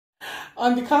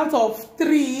On the count of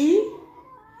 3,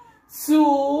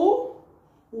 2,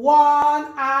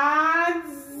 1, and...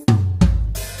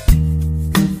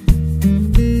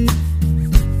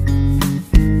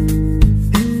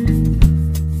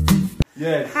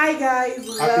 Yes. Hi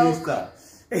guys. Happy Easter.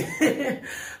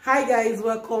 Hi guys,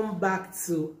 welcome back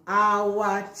to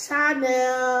our channel.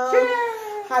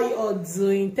 Yeah. How you all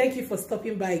doing? Thank you for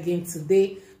stopping by again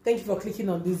today. Thank you for clicking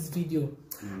on this video.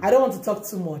 I don't want to talk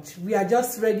too much. We are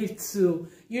just ready to,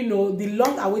 the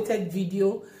long awaited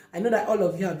video. I know that all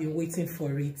of you have been waiting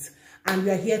for it, and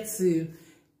we are here to,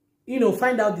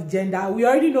 find out the gender. We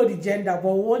already know the gender,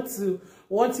 but we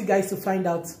want you guys to find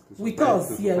out with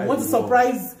us. Yeah, we want to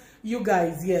surprise you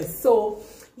guys. Yes. So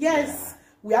yes,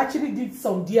 we actually did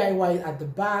some DIY at the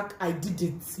back. I did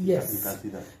it. Yes, you can see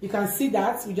that. You can see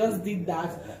that we just did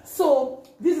that. So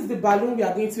this is the balloon we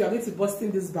are going to bust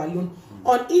in this balloon.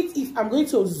 On it, if I'm going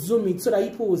to zoom it so that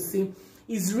people will see,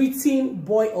 is written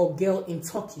boy or girl in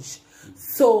Turkish.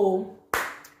 So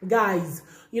guys,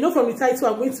 from the title,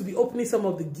 I'm going to be opening some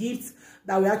of the gifts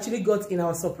that we actually got in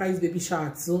our surprise baby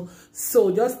shower too. So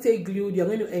just stay glued. You're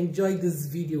going to enjoy this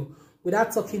video.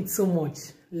 Without talking too much,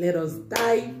 let us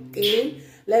dive in.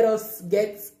 Let us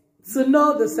get to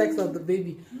know the sex of the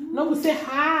baby. No, we say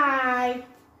hi.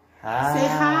 Hi. Say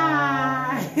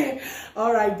hi.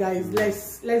 All right, guys,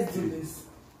 let's do this.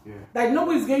 Yeah. Like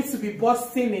nobody's going to be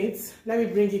busting it. Let me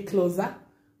bring it closer.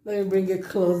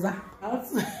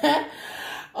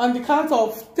 On the count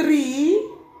of 3,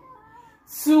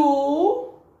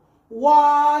 2,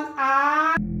 1,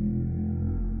 and...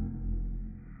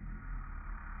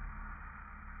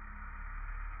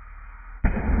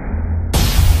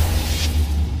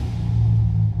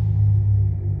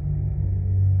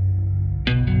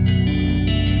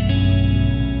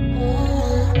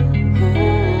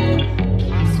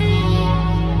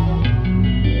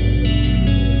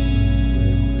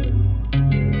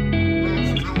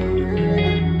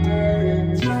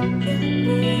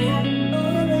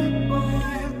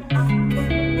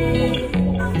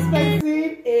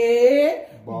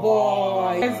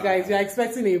 Guys, we are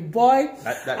expecting a boy.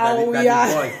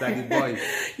 Daddy boy.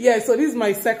 Yeah, so this is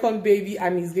my second baby,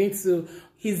 and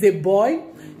he's a boy.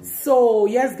 So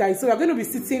yes, guys, so we're going to be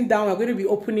sitting down. We're going to be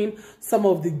opening some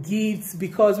of the gifts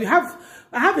because I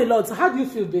have a lot. So how do you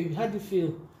feel, baby? How do you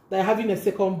feel like having a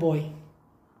second boy?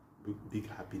 Big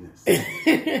happiness.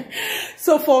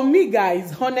 So for me,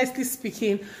 guys, honestly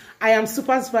speaking, I am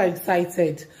super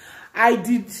excited. I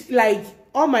did,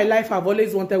 all my life I've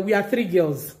always wanted. We are 3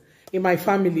 girls in my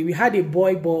family. We had a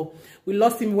boy, but we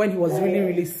lost him when he was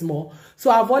really small.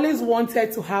 So I've always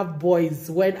wanted to have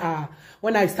boys when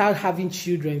I start having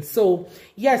children. So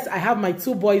yes, I have my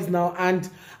 2 boys now, and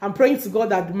I'm praying to God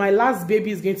that my last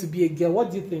baby is going to be a girl.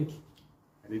 What do you think?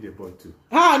 I need a boy too.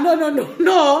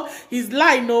 No. He's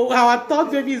lying. No, our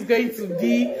third baby is going to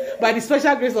be, by the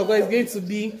special grace of God, is going to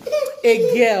be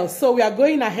a girl. So we are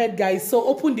going ahead, guys. So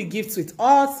open the gifts with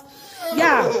us.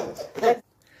 Yeah.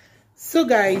 So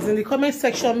guys, in the comment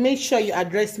section, make sure you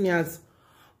address me as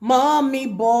mommy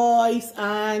boys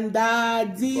and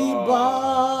daddy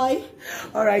boy.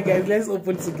 All right, guys, let's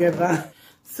open together.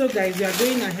 So guys, we are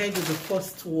going ahead with the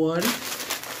first one,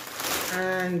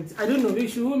 and I don't know,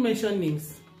 should we mention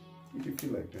names? If you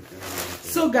feel like that.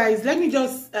 So guys, let me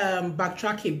just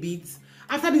backtrack a bit.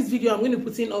 After this video, I'm going to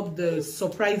put in up the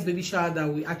surprise baby shower that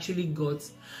we actually got.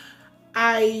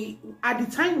 At the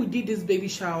time we did this baby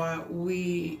shower, at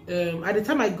the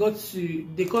time they got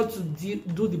to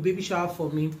do the baby shower for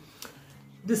me,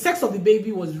 the sex of the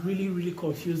baby was really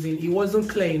confusing. It wasn't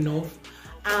clear enough,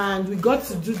 and we got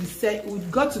to do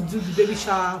the baby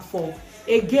shower for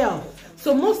a girl.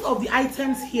 So most of the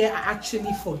items here are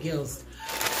actually for girls.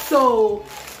 So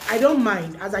I don't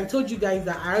mind, as I told you guys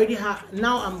that I already have,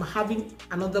 now I'm having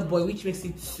another boy, which makes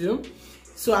it 2.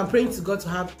 So I'm praying to God to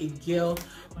have a girl.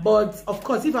 But of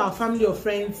course, if our family or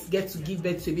friends get to give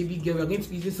birth to a baby girl, we're going to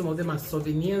be using some of them as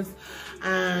souvenirs.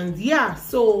 And yeah,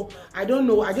 so I don't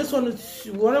know. I just wanted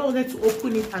to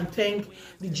open it and thank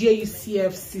the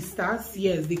GAUCF sisters.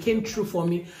 Yes, they came through for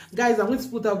me. Guys, I'm going to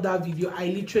put up that video. I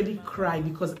literally cried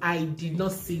because I did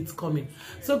not see it coming.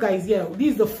 So guys, yeah,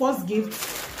 this is the first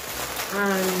gift.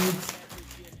 And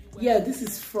yeah, this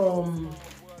is from,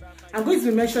 I'm going to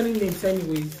be mentioning names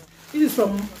anyways. This is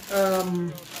from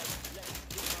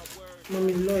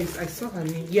Mommy Lois. I saw her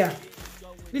name. Yeah,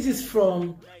 this is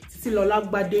from Titilola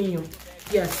Gbadenyo.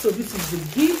 Yeah, so this is the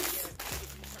gift,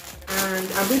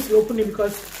 and I'm going to open it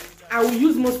because I will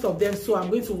use most of them, so I'm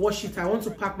going to wash it. I want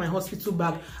to pack my hospital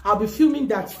bag. I'll be filming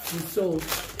that too, so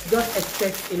just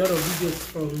expect a lot of videos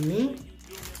from me.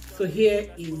 So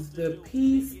here is the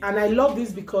piece, and I love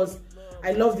this because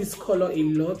I love this color a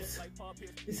lot.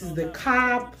 This is the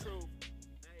cap.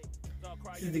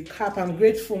 This is the cap. I'm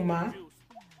grateful, ma.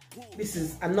 This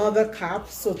is another cap.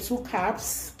 So 2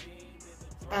 caps.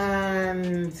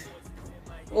 And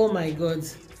oh my god,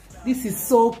 this is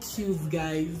so cute,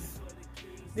 guys.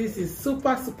 This is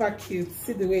super cute.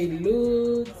 See the way it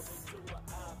looks.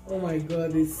 Oh my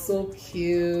god, it's so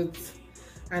cute.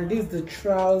 And this is the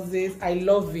trousers. I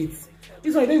love it.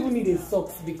 This one I don't even need a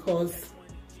socks because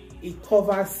it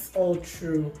covers all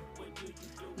through.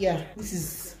 Yeah, this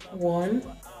is one.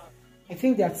 I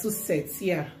think there are 2 sets.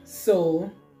 Yeah,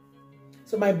 so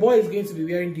my boy is going to be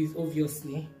wearing this,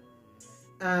 obviously.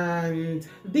 And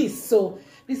this, so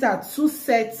these are 2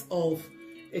 sets of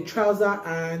a trouser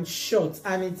and shorts,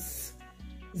 and it's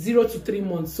 0 to 3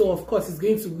 months, so of course he's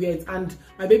going to wear it. And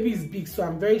my baby is big, so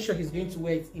I'm very sure he's going to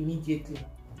wear it immediately.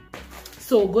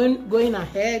 So going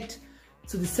ahead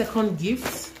to the second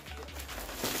gift.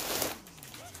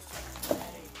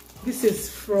 This is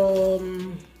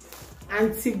from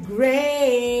Auntie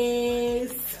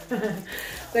Grace.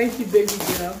 Thank you, baby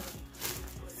girl.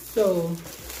 So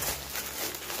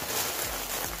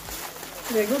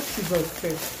I got scissors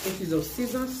first. A piece of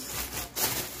scissors.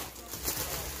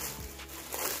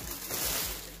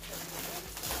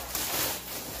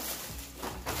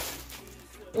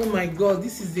 Oh my god,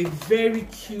 this is a very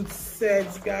cute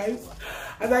set, guys.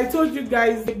 As I told you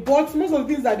guys, they bought most of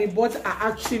the things that they bought are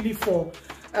actually for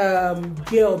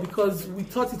girl, because we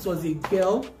thought it was a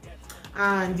girl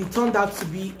and it turned out to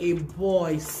be a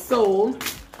boy. So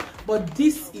but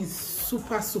this is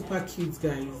super cute,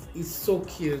 guys. It's so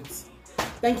cute.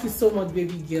 Thank you so much,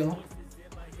 baby girl.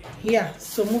 Yeah,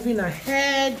 so moving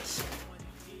ahead.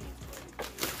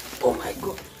 Oh my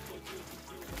god,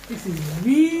 this is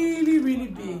really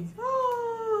big.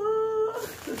 Oh.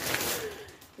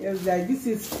 Yes, guys, this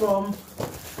is from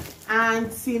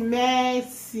Auntie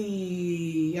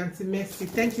Mercy. Auntie Mercy,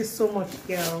 thank you so much,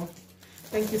 girl.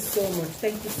 Thank you so much.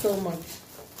 Thank you so much.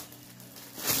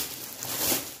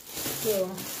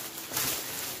 So,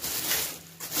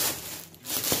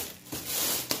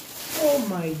 oh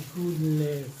my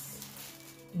goodness,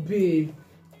 babe.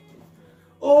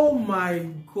 Oh my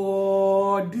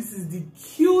god, this is the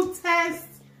cutest.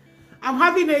 I'm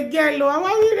having a girl. I'm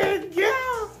having a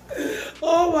girl.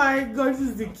 Oh my god, this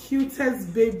is the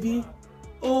cutest baby.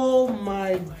 Oh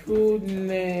my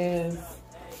goodness,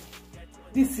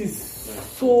 this is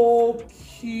so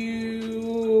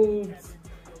cute.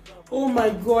 Oh my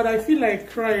god, I feel like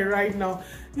crying right now.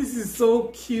 This is so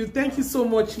cute. Thank you so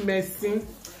much, Mercy.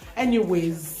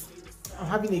 Anyways, I'm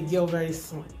having a girl very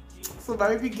soon, so my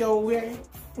baby girl wear it.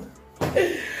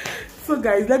 So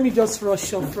guys, let me just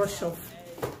rush off.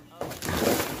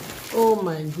 Oh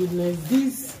my goodness,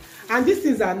 these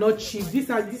things are not cheap. This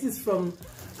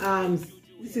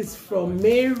is from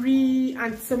Mary,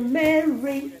 Auntie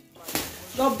Mary.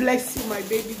 God bless you, my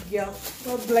baby girl.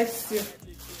 God bless you.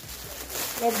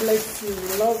 God bless you.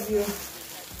 We love you.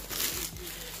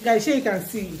 Guys, here you can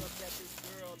see.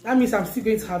 That means I'm still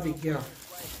going to have a girl.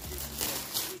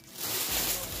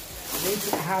 I'm going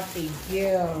to have a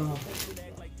girl.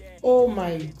 Oh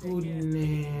my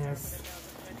goodness.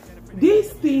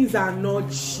 These things are not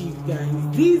cheap,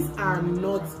 guys. These are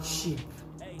not cheap.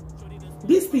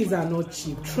 These things are not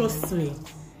cheap. Trust me.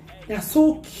 They are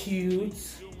so cute.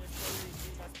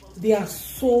 They are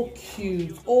so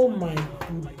cute. Oh my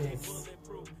goodness.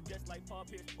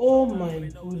 Oh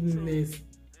my goodness.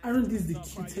 Aren't these the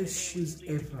cutest shoes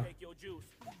ever?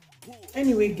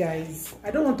 Anyway, guys,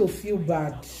 I don't want to feel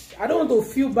bad. I don't want to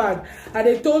feel bad. And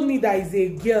they told me that it's a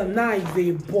girl, now it's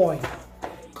a boy.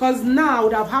 Because now I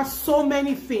would have had so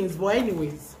many things. But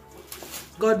anyways,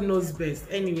 God knows best.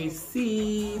 Anyways,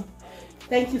 see.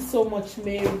 Thank you so much,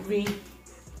 Mary.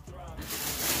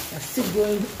 They're still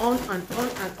going on and on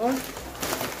and on.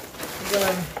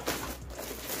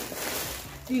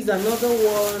 Here's another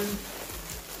one.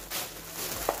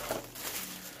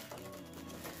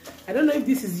 I don't know if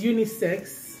this is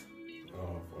unisex.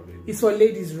 It's for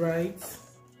ladies, right?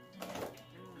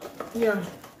 Yeah.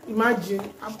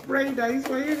 Imagine. I'm praying that it's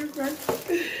for unisex.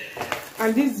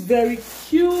 And this very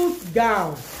cute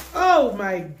gown. Oh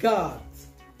my god.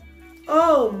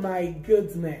 Oh my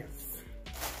goodness.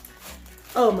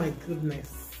 Oh my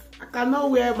goodness. I cannot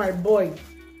wear my boy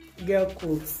girl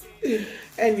clothes.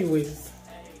 Anyways,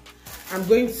 I'm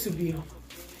going to be,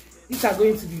 these are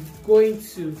going to be very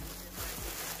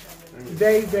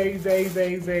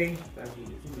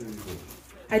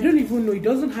I don't even know, it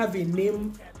doesn't have a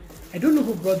name. I don't know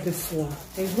who brought this one.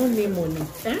 There's no name on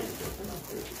it. Eh?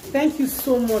 Thank you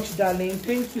so much, darling.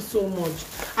 Thank you so much.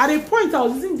 At a point I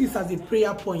was using this as a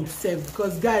prayer point self,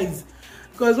 because guys,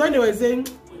 Because when they were saying,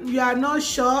 you are not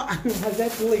sure, I said,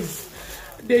 please.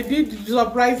 They did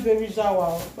surprise baby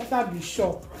shower, but I'll be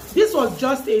sure. This was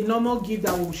just a normal gift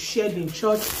that we shared in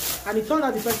church, and it turned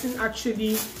out the person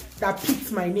actually that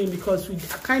picked my name, because we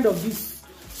kind of this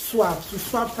swaps. We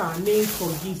swapped our names for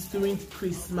gifts during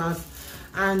Christmas,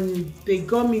 and they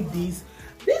got me this.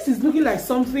 This is looking like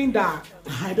something that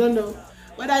I don't know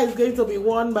whether it's going to be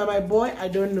worn by my boy. I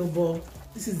don't know, but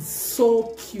this is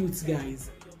so cute, guys.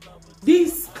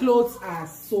 These clothes are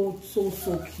so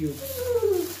cute.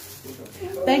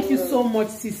 Thank you so much,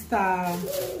 sister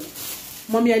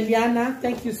Mommy Eliana.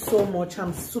 Thank you so much.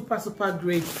 I'm super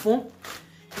grateful.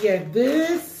 Yeah,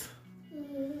 this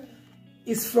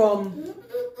is from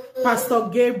Pastor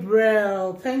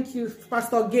Gabriel. Thank you,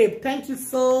 Pastor Gabe. Thank you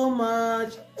so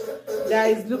much,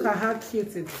 guys. Look at how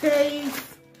cute it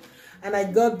tastes. And I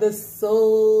got this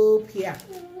soap here,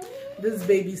 this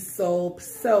baby soap.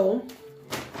 So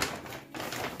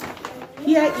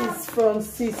here is from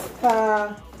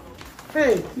sister,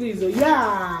 hey please, oh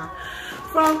yeah,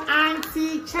 from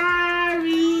Auntie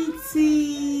Charity.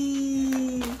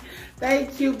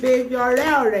 Thank you, baby.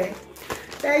 Ore.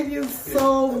 Thank you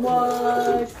so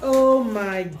much. Oh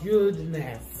my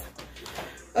goodness.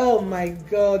 Oh my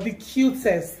god, the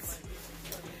cutest,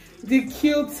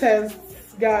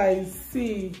 guys.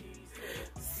 See,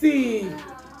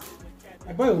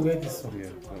 my boy will wear this one.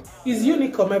 It's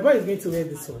unicorn. My boy is going to wear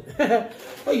this one.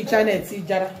 Oh, you channel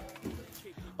Tijara.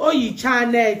 Oh, you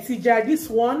channel Tijara. This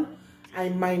one I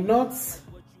might not,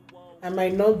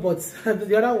 but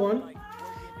the other one,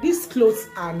 these clothes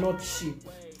are not cheap.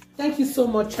 Thank you so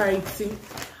much, Charity.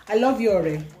 I love you,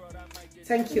 Ore.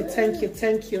 Thank you.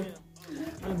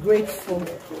 I'm grateful.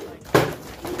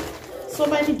 So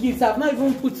many gifts I've not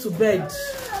even put to bed.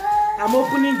 I'm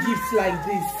opening gifts like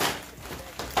this.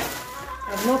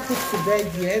 I've not put to bed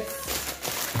yet.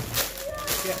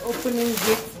 We're opening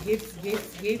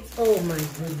gifts. Oh my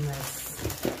goodness.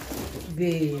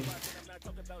 Babe.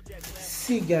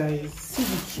 See, guys. See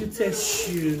the cutest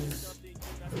shoes.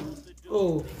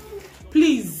 Oh.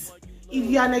 Please, if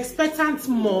you're an expectant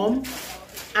mom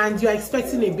and you're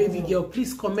expecting a baby girl,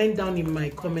 please comment down in my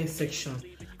comment section.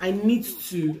 I need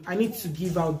to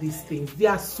give out these things. They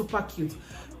are super cute.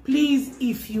 Please,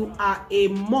 if you are a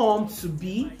mom to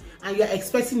be and you're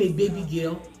expecting a baby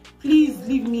girl, please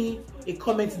leave me a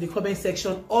comment in the comment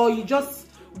section, or you just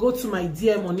go to my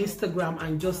DM on Instagram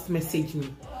and just message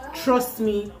me. Trust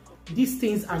me, these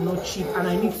things are not cheap, and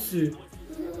I need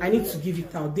to give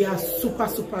it out. They are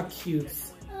super cute.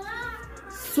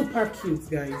 Super cute,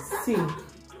 guys. See,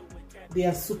 they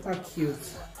are super cute.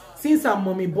 Since I'm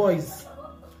mommy boys,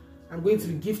 I'm going to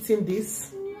be gifting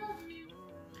this.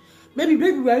 Maybe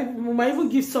we might even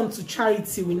give some to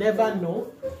charity. We never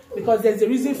know, because there's a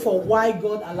reason for why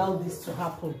God allowed this to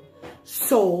happen.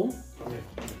 So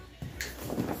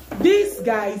these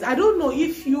guys, I don't know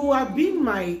if you have been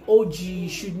my OG, you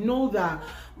should know that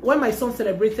when my son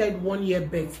celebrated 1 year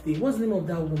birthday, what's the name of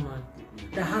that woman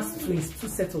that has twins, 2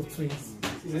 sets of twins?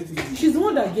 She's the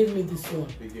one that gave me this one.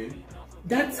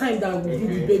 That time that we did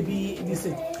the baby,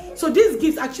 listen. So this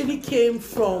gift actually came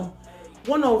from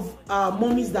one of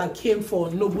mommies that came for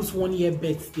Noble's 1 year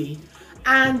birthday.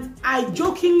 And I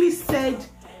jokingly said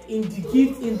in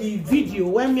the video,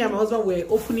 when me and my husband were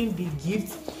opening the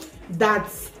gift, that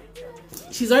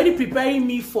she's already preparing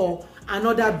me for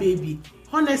another baby.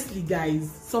 Honestly, guys,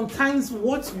 sometimes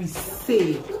what we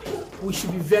say, we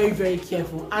should be very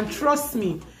careful. And trust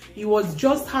me, it was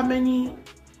just how many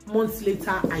months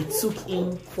later I took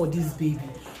in for this baby.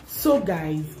 So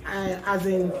guys,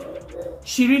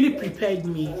 she really prepared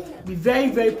me. Be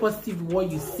very positive with what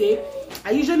you say.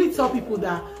 I usually tell people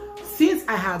that since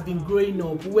I have been growing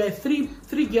up, we were three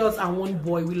girls and 1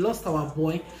 boy. We lost our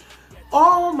boy.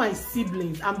 All my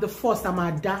siblings, I'm the first, I'm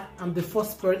Ada, I'm the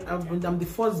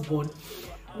firstborn.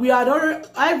 We had already,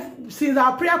 since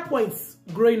our prayer points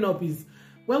growing up is,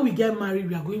 when we get married,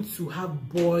 we are going to have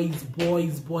boys.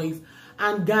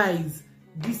 And guys,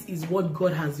 this is what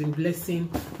God has been blessing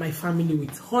my family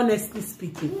with, honestly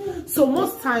speaking. So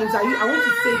most times, I want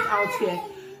to say it out here,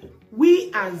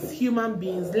 we as human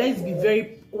beings, let's be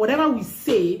whatever we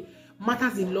say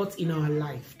matters a lot in our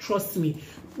life. Trust me.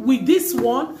 With this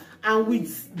one, and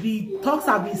with the talks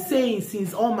I've been saying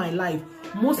since all my life,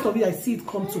 most of it I see it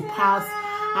come to pass.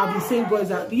 I've been saying, God,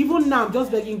 that even now I'm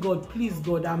just begging God, please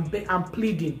God, I'm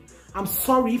pleading. I'm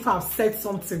sorry if I've said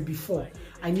something before.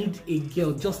 I need a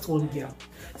girl, just 1 girl.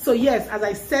 So yes, as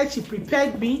I said, she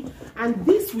prepared me, and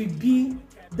this will be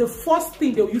the first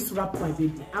thing they'll use to wrap my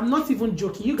baby. I'm not even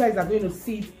joking. You guys are going to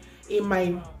see it in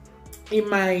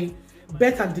my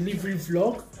birth and delivery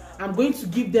vlog. I'm going to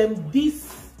give them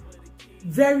this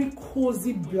very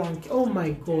cozy blanket. Oh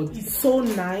my god, it's so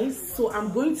nice. So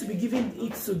I'm going to be giving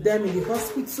it to them in the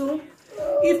hospital.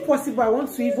 If possible, I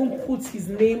want to even put his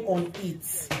name on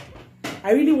it.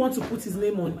 I really want to put his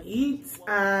name on it.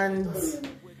 And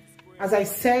as I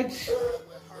said,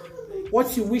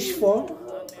 what you wish for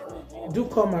do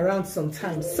come around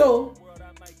sometimes. So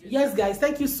yes guys,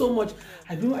 thank you so much.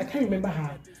 I can't remember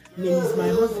her name. Is my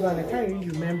husband. I can't really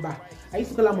remember. I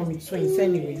used to call her Mommy Twins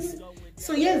anyways.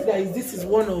 So yes guys, this is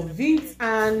one of it.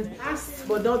 And last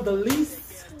but not the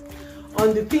least,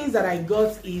 on the things that I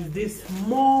got is this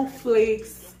more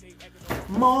flakes,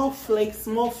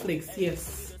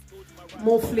 yes,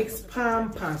 more flakes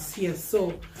Pampers. Yes,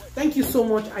 so thank you so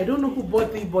much. I don't know who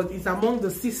bought it, but it's among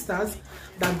the sisters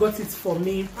that got it for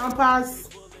me. Pampers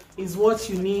is what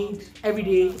you need every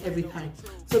day, every time.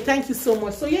 So thank you so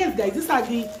much. So yes guys, these are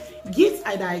the gifts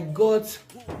that I got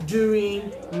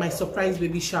during my surprise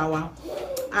baby shower.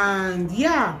 And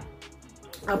yeah,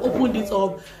 I've opened it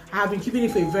up. I have been keeping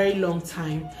it for a very long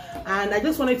time, and I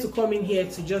just wanted to come in here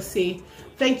to just say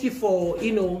thank you for,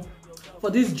 you know, for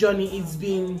this journey. It's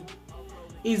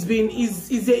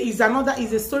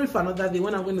a story for another day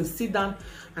when I'm going to sit down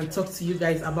and talk to you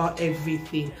guys about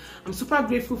everything. I'm super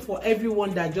grateful for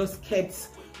everyone that just kept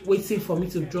waiting for me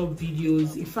to drop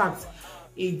videos. In fact,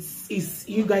 it's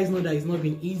you guys know that it's not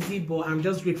been easy, but I'm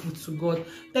just grateful to God.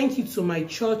 Thank you to my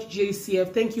church,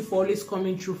 JCF. Thank you for always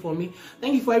coming through for me.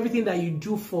 Thank you for everything that you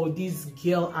do for this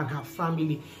girl and her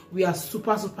family. We are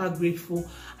super grateful.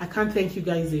 I can't thank you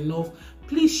guys enough.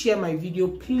 Please share my video.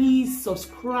 Please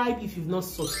subscribe if you've not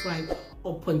subscribed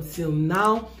up until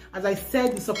now. As I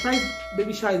said, the surprise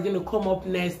baby shower is going to come up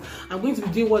next. I'm going to be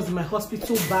doing what's in my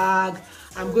hospital bag.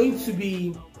 I'm going to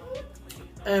be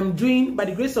doing, by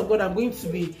the grace of God, I'm going to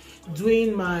be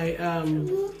doing my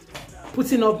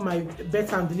putting up my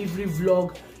birth and delivery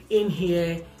vlog in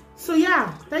here. So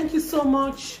yeah, thank you so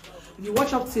much. If you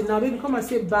watch up till now, maybe come and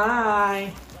say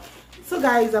bye. So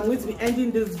guys, I'm going to be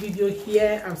ending this video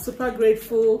here. I'm super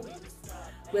grateful.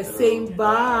 We're saying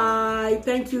bye.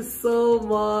 Thank you so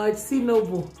much. See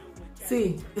Nobu.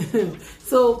 See.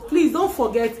 So please don't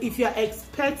forget, if you're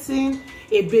expecting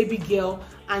a baby girl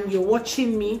and you're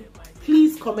watching me,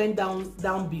 please comment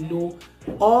down below,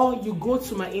 or you go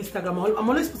to my Instagram. I'm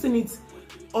always putting it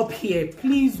up here.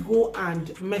 Please go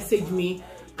and message me,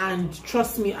 and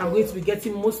trust me, I'm going to be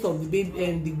getting most of the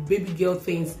baby girl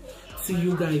things to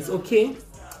you guys. Okay,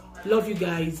 love you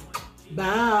guys.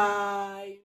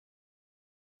 Bye.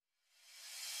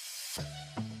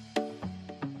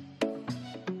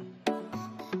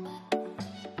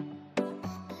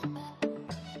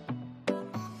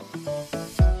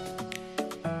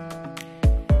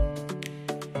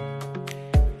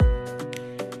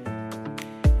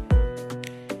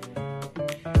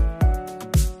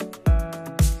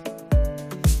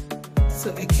 So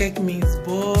Ekek means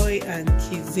boy and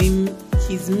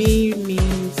Kizmi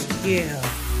means girl.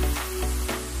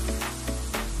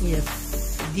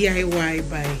 Yes, DIY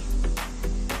by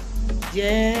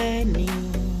Jenny.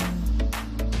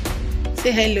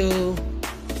 Say hello.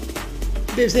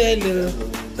 Babe, say hello.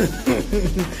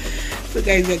 So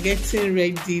guys, we're getting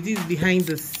ready. This is behind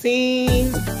the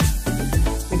scenes.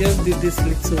 We just did this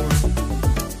little one.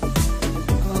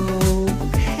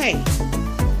 Okay.